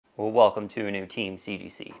Well, welcome to a new Team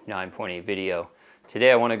CGC 9.8 video.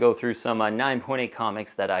 Today I want to go through some 9.8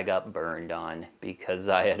 comics that I got burned on because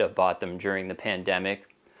I had bought them during the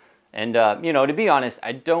pandemic. And, to be honest,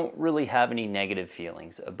 I don't really have any negative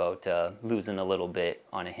feelings about losing a little bit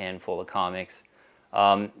on a handful of comics.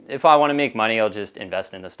 If I want to make money, I'll just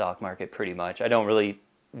invest in the stock market pretty much. I don't really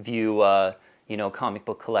view, comic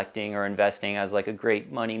book collecting or investing as like a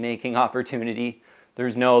great money-making opportunity.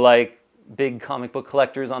 There's no like big comic book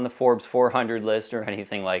collectors on the Forbes 400 list or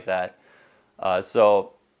anything like that. I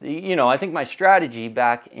think my strategy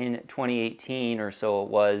back in 2018 or so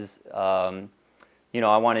was, I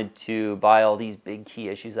wanted to buy all these big key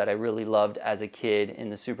issues that I really loved as a kid in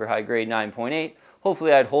the super high grade 9.8.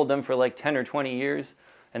 Hopefully I'd hold them for like 10 or 20 years,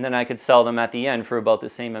 and then I could sell them at the end for about the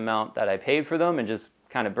same amount that I paid for them and just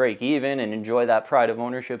kind of break even and enjoy that pride of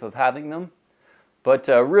ownership of having them. But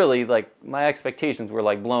really, like, my expectations were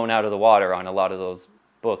like blown out of the water on a lot of those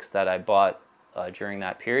books that I bought during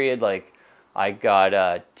that period. Like, I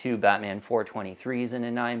got 2 Batman 423s in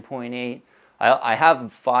a 9.8. I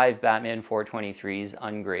have 5 Batman 423s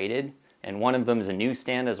ungraded, and one of them is a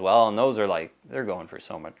newsstand as well, and those are like, they're going for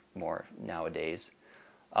so much more nowadays.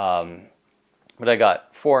 But I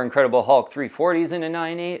got 4 Incredible Hulk 340s in a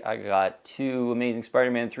 9.8. I got 2 Amazing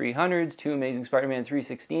Spider-Man 300s, 2 Amazing Spider-Man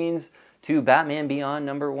 316s, 2 Batman Beyond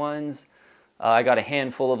 #1s. I got a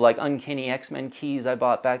handful of like Uncanny X-Men keys I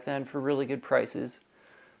bought back then for really good prices.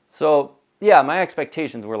 So yeah, my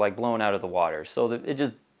expectations were like blown out of the water. So it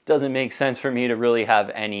just doesn't make sense for me to really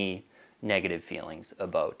have any negative feelings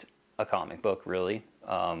about a comic book, really.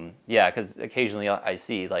 Because occasionally I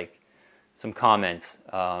see like some comments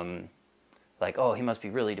like, oh, he must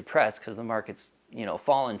be really depressed because the market's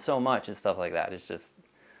fallen so much and stuff like that. It's just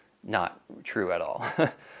not true at all.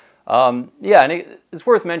 And it's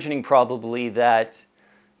worth mentioning probably that,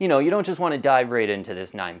 you don't just want to dive right into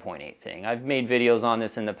this 9.8 thing. I've made videos on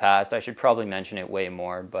this in the past. I should probably mention it way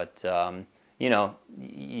more, but,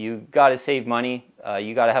 you got to save money.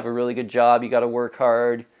 You got to have a really good job. You got to work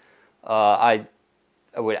hard. I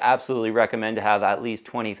would absolutely recommend to have at least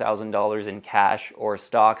 $20,000 in cash or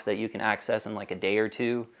stocks that you can access in like a day or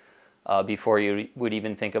two before you would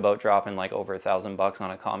even think about dropping like over $1,000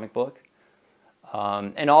 on a comic book.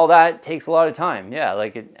 And all that takes a lot of time. Yeah,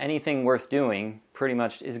 like anything worth doing pretty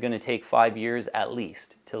much is going to take 5 years at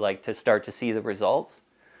least to start to see the results.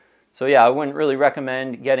 So yeah, I wouldn't really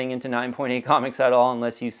recommend getting into 9.8 comics at all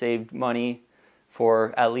unless you saved money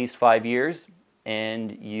for at least 5 years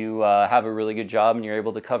and you have a really good job and you're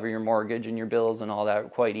able to cover your mortgage and your bills and all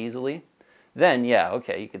that quite easily. Then yeah,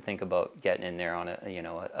 okay, you could think about getting in there on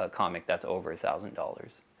a comic that's over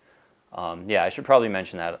 $1,000. I should probably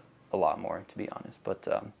mention that a lot more, to be honest. But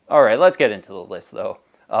all right, let's get into the list though.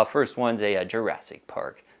 First one's a Jurassic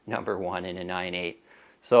Park #1 in a 9.8.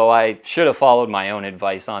 So I should have followed my own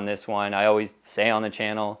advice on this one. I always say on the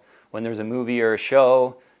channel, when there's a movie or a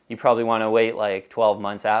show, you probably want to wait like 12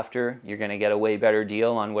 months after. You're going to get a way better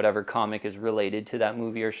deal on whatever comic is related to that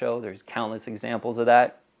movie or show. There's countless examples of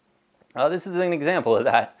that. This is an example of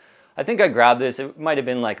that. I think I grabbed this, it might have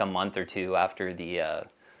been like a month or two after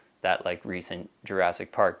that like recent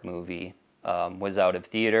Jurassic Park movie was out of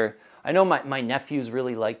theater. I know my nephews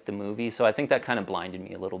really liked the movie, so I think that kind of blinded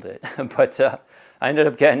me a little bit. But I ended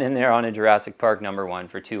up getting in there on a Jurassic Park #1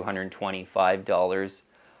 for $225.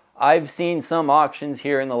 I've seen some auctions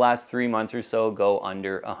here in the last 3 months or so go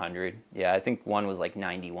under 100. Yeah, I think one was like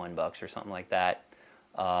 $91 or something like that.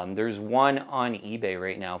 There's one on eBay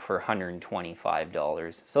right now for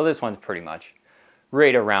 $125. So this one's pretty much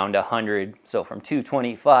right around 100. So from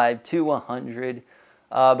 225 to 100.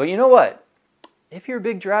 But you know what? If you're a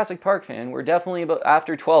big Jurassic Park fan, we're definitely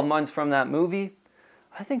after 12 months from that movie.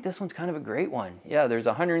 I think this one's kind of a great one. Yeah, there's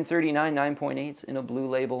 139 9.8s in a blue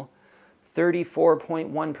label.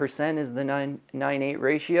 34.1% is the 9.8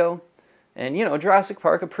 ratio. And, Jurassic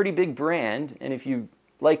Park, a pretty big brand. And if you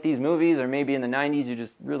like these movies, or maybe in the 90s you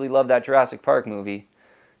just really love that Jurassic Park movie,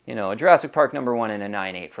 a Jurassic Park #1 in a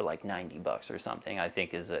 9.8 for like $90 or something, I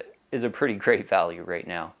think is a pretty great value right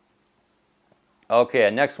now. Okay,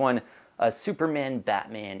 next one, Superman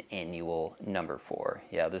Batman Annual #4.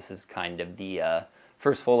 Yeah, this is kind of the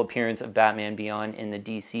first full appearance of Batman Beyond in the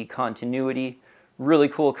DC continuity. Really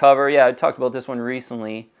cool cover. Yeah, I talked about this one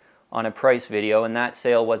recently on a price video, and that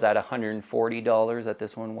sale was at $140 that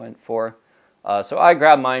this one went for. So I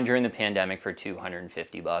grabbed mine during the pandemic for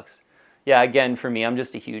 $250. Yeah, again, for me, I'm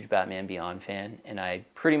just a huge Batman Beyond fan, and I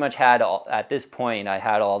pretty much had at this point, I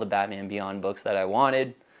had all the Batman Beyond books that I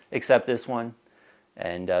wanted, except this one.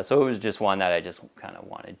 And so it was just one that I just kind of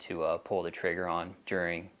wanted to pull the trigger on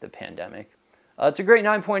during the pandemic. It's a great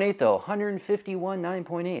 9.8 though, 151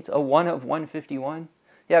 9.8s, a 1 of 151.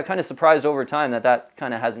 Yeah, kind of surprised over time that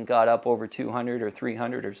kind of hasn't got up over 200 or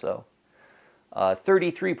 300 or so.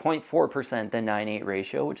 33.4% the 9.8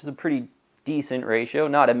 ratio, which is a pretty decent ratio.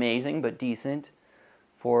 Not amazing, but decent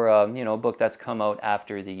for you know, a book that's come out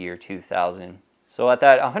after the year 2000. So at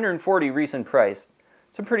that 140 recent price,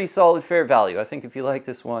 it's a pretty solid fair value. I think if you like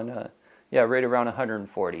this one, yeah, right around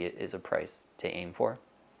 140 is a price to aim for.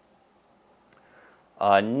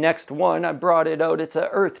 Next one, I brought it out. It's a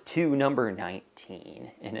Earth 2 number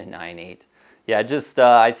 19 in a 9.8. Yeah, just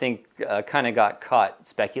I think kind of got caught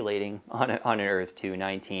speculating on an Earth 2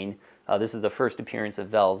 19. This is the first appearance of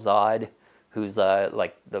Val Zod, who's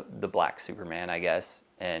like the black Superman, I guess,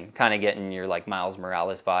 and kind of getting your like Miles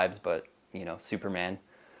Morales vibes, but you know, Superman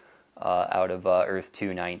out of Earth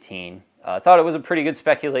 2 19. Thought it was a pretty good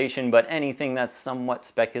speculation, but anything that's somewhat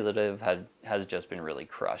speculative has just been really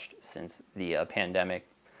crushed since the pandemic.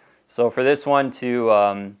 So for this one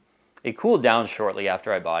to, it cooled down shortly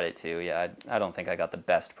after I bought it too. Yeah, I don't think I got the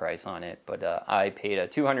best price on it, but I paid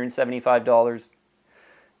 $275.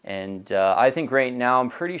 And I think right now, I'm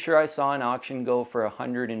pretty sure I saw an auction go for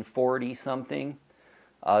 140 something.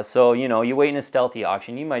 So, you know, you wait in a stealthy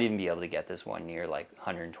auction, you might even be able to get this one near like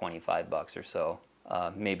 125 bucks or so.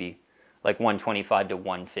 Maybe like 125 to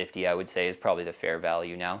 150, I would say, is probably the fair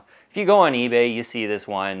value now. If you go on eBay, you see this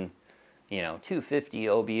one, you know, 250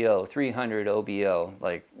 OBO, 300 OBO,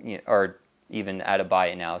 like, you know, or even at a buy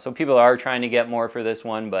it now. So people are trying to get more for this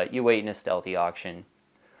one, but you wait in a stealthy auction.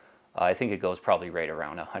 I think it goes probably right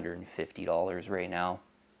around $150 right now.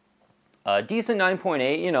 Decent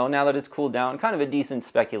 9.8, you know, now that it's cooled down, kind of a decent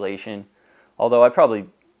speculation. Although I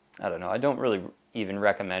don't know, I don't really even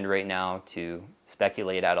recommend right now to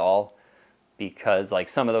speculate at all, because like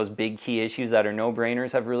some of those big key issues that are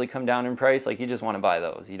no-brainers have really come down in price. Like you just want to buy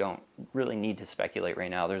those. You don't really need to speculate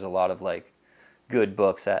right now. There's a lot of like good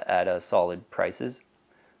books at solid prices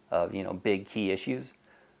of, you know, big key issues.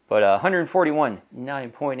 But 141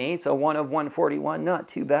 9.8, so 1 of 141, not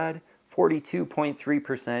too bad.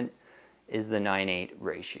 42.3% is the 9.8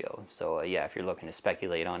 ratio. So yeah, if you're looking to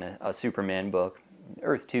speculate on a Superman book,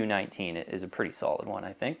 Earth 2 19 is a pretty solid one,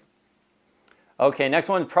 I think. Okay, next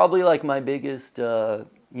one's probably like my biggest, you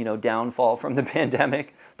know, downfall from the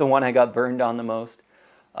pandemic, the one I got burned on the most.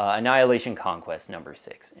 Annihilation Conquest number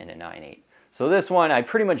 6 in a 9.8. So this one, I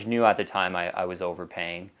pretty much knew at the time I was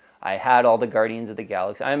overpaying. I had all the Guardians of the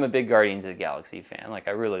Galaxy. I'm a big Guardians of the Galaxy fan. Like,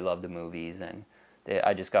 I really love the movies, and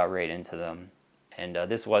I just got right into them. And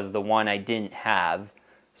this was the one I didn't have,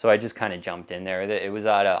 so I just kind of jumped in there. It was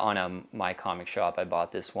on a My Comic Shop. I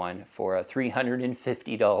bought this one for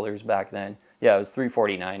 $350 back then. Yeah, it was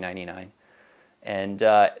 $349.99. And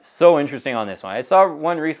so interesting on this one. I saw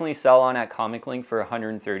one recently sell on at Comic Link for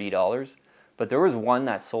 $130, but there was one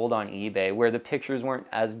that sold on eBay where the pictures weren't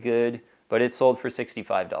as good, but it sold for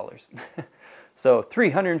 $65. So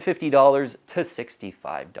 $350 to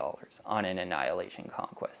 $65 on an Annihilation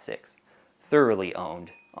Conquest 6. Thoroughly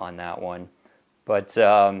owned on that one. But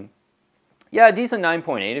yeah, a decent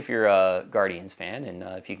 9.8 if you're a Guardians fan, and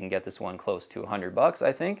if you can get this one close to $100,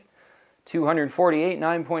 I think. 248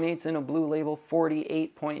 9.8s in a blue label,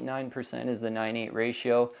 48.9% is the 9.8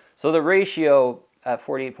 ratio. So the ratio at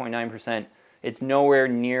 48.9%, it's nowhere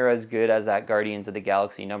near as good as that Guardians of the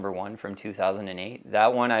Galaxy number 1 from 2008.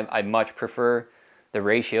 That one I much prefer. The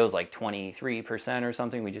ratio is like 23% or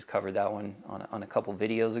something. We just covered that one on a couple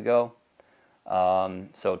videos ago.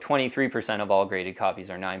 So 23% of all graded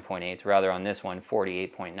copies are 9.8s. Rather on this one,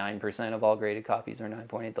 48.9% of all graded copies are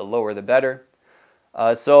 9.8. The lower the better.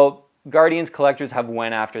 So Guardians collectors have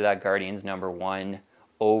went after that Guardians number 1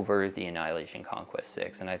 over the Annihilation Conquest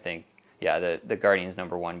 6. And I think, yeah, the Guardians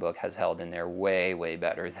number 1 book has held in there way, way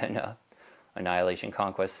better than Annihilation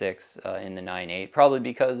Conquest 6 in the 9.8. Probably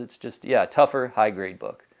because it's just, yeah, tougher, high-grade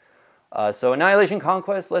book. So Annihilation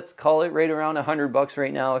Conquest, let's call it right around $100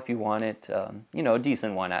 right now if you want it. You know, a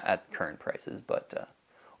decent one at current prices, but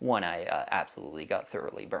one I absolutely got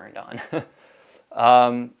thoroughly burned on.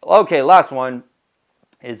 Okay, last one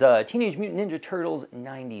is Teenage Mutant Ninja Turtles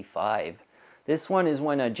 95. This one is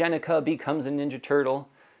when Jennika becomes a Ninja Turtle.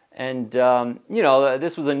 And, you know,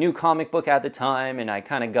 this was a new comic book at the time, and I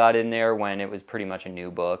kind of got in there when it was pretty much a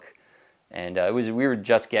new book. And we were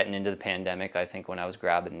just getting into the pandemic, I think, when I was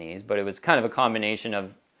grabbing these. But it was kind of a combination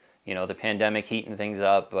of, you know, the pandemic heating things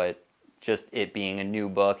up, but just it being a new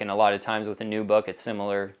book. And a lot of times with a new book, it's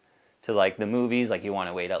similar to, like, the movies. Like, you want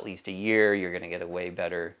to wait at least a year. You're going to get a way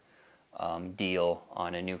better deal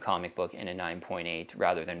on a new comic book in a 9.8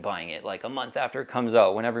 rather than buying it, like, a month after it comes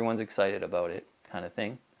out when everyone's excited about it kind of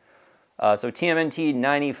thing. So TMNT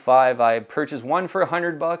 95, I purchased one for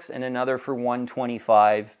 $100 and another for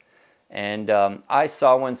 $125, and I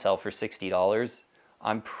saw one sell for $60.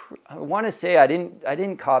 I want to say I didn't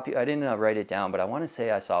write it down, but I want to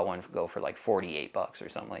say I saw one go for like $48 or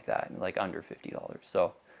something like that, like under $50.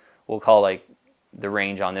 So we'll call like the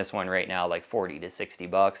range on this one right now like 40 to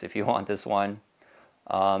 $60 if you want this one.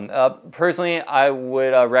 Personally, I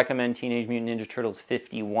would recommend Teenage Mutant Ninja Turtles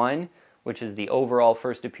 51, which is the overall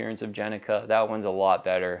first appearance of Jennika. That one's a lot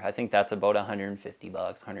better. I think that's about $150,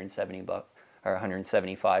 $170 or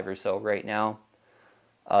 $175 or so right now.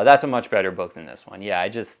 That's a much better book than this one. Yeah, I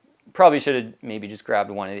just probably should have maybe just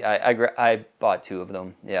grabbed one of the, I bought two of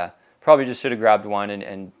them. Yeah, probably just should have grabbed one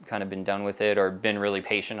and kind of been done with it, or been really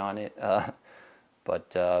patient on it.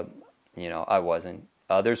 But you know, I wasn't.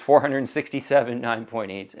 There's 467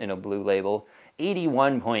 9.8s in a blue label.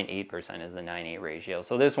 81.8% is the 9/8 ratio.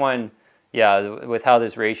 So this one, yeah, with how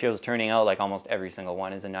this ratio is turning out, like almost every single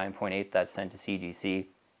one is a 9.8 that's sent to CGC.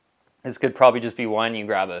 This could probably just be one you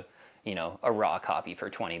grab a, you know, a raw copy for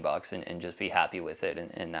 $20 and just be happy with it,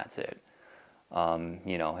 and that's it.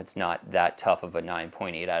 You know, it's not that tough of a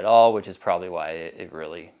 9.8 at all, which is probably why it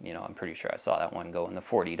really, you know, I'm pretty sure I saw that one go in the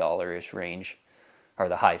 $40-ish range, or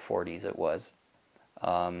the high 40s it was.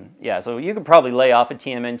 Yeah, so you could probably lay off a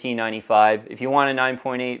TMNT 95. If you want a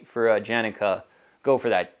 9.8 for Jennika, go for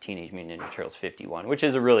that Teenage Mutant Ninja Turtles 51, which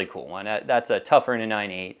is a really cool one. That's a tougher than a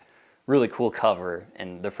 9.8, really cool cover,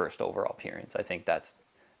 and the first overall appearance. I think that's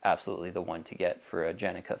absolutely the one to get for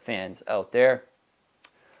Jennika fans out there.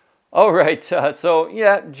 All right, so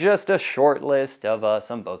yeah, just a short list of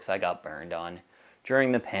some books I got burned on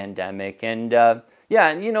during the pandemic, and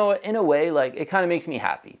yeah, you know, in a way, like, it kind of makes me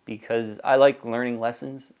happy because I like learning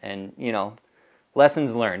lessons, and, you know,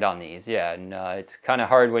 lessons learned on these. Yeah, and it's kind of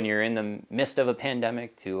hard when you're in the midst of a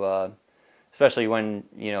pandemic to, especially when,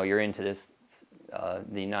 you know, you're into this,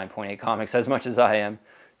 the 9.8 comics as much as I am,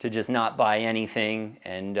 to just not buy anything.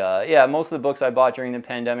 And yeah, most of the books I bought during the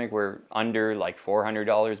pandemic were under like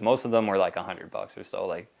 $400. Most of them were like $100 or so.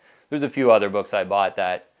 Like, there's a few other books I bought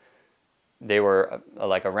that they were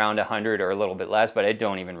like around 100 or a little bit less, but I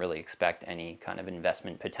don't even really expect any kind of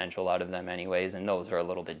investment potential out of them anyways, and those are a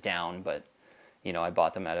little bit down, but, you know, I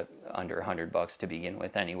bought them at under $100 to begin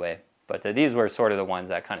with anyway. But these were sort of the ones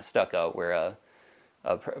that kind of stuck out, where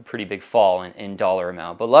a pretty big fall in dollar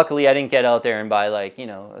amount. But luckily I didn't get out there and buy, like, you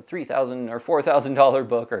know, a $3,000 or $4,000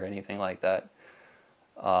 book or anything like that.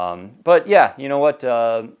 But yeah, you know what,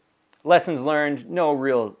 lessons learned, no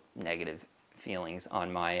real negative feelings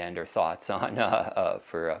on my end or thoughts on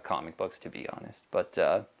for comic books, to be honest. But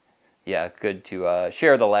yeah, good to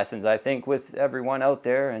share the lessons, I think, with everyone out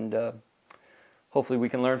there, and hopefully we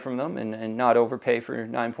can learn from them and not overpay for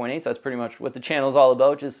 9.8s. That's pretty much what the channel's all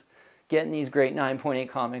about, just getting these great 9.8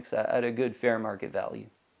 comics at a good fair market value.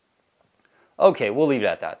 Okay, we'll leave it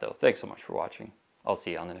at that though. Thanks so much for watching. I'll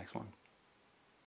see you on the next one.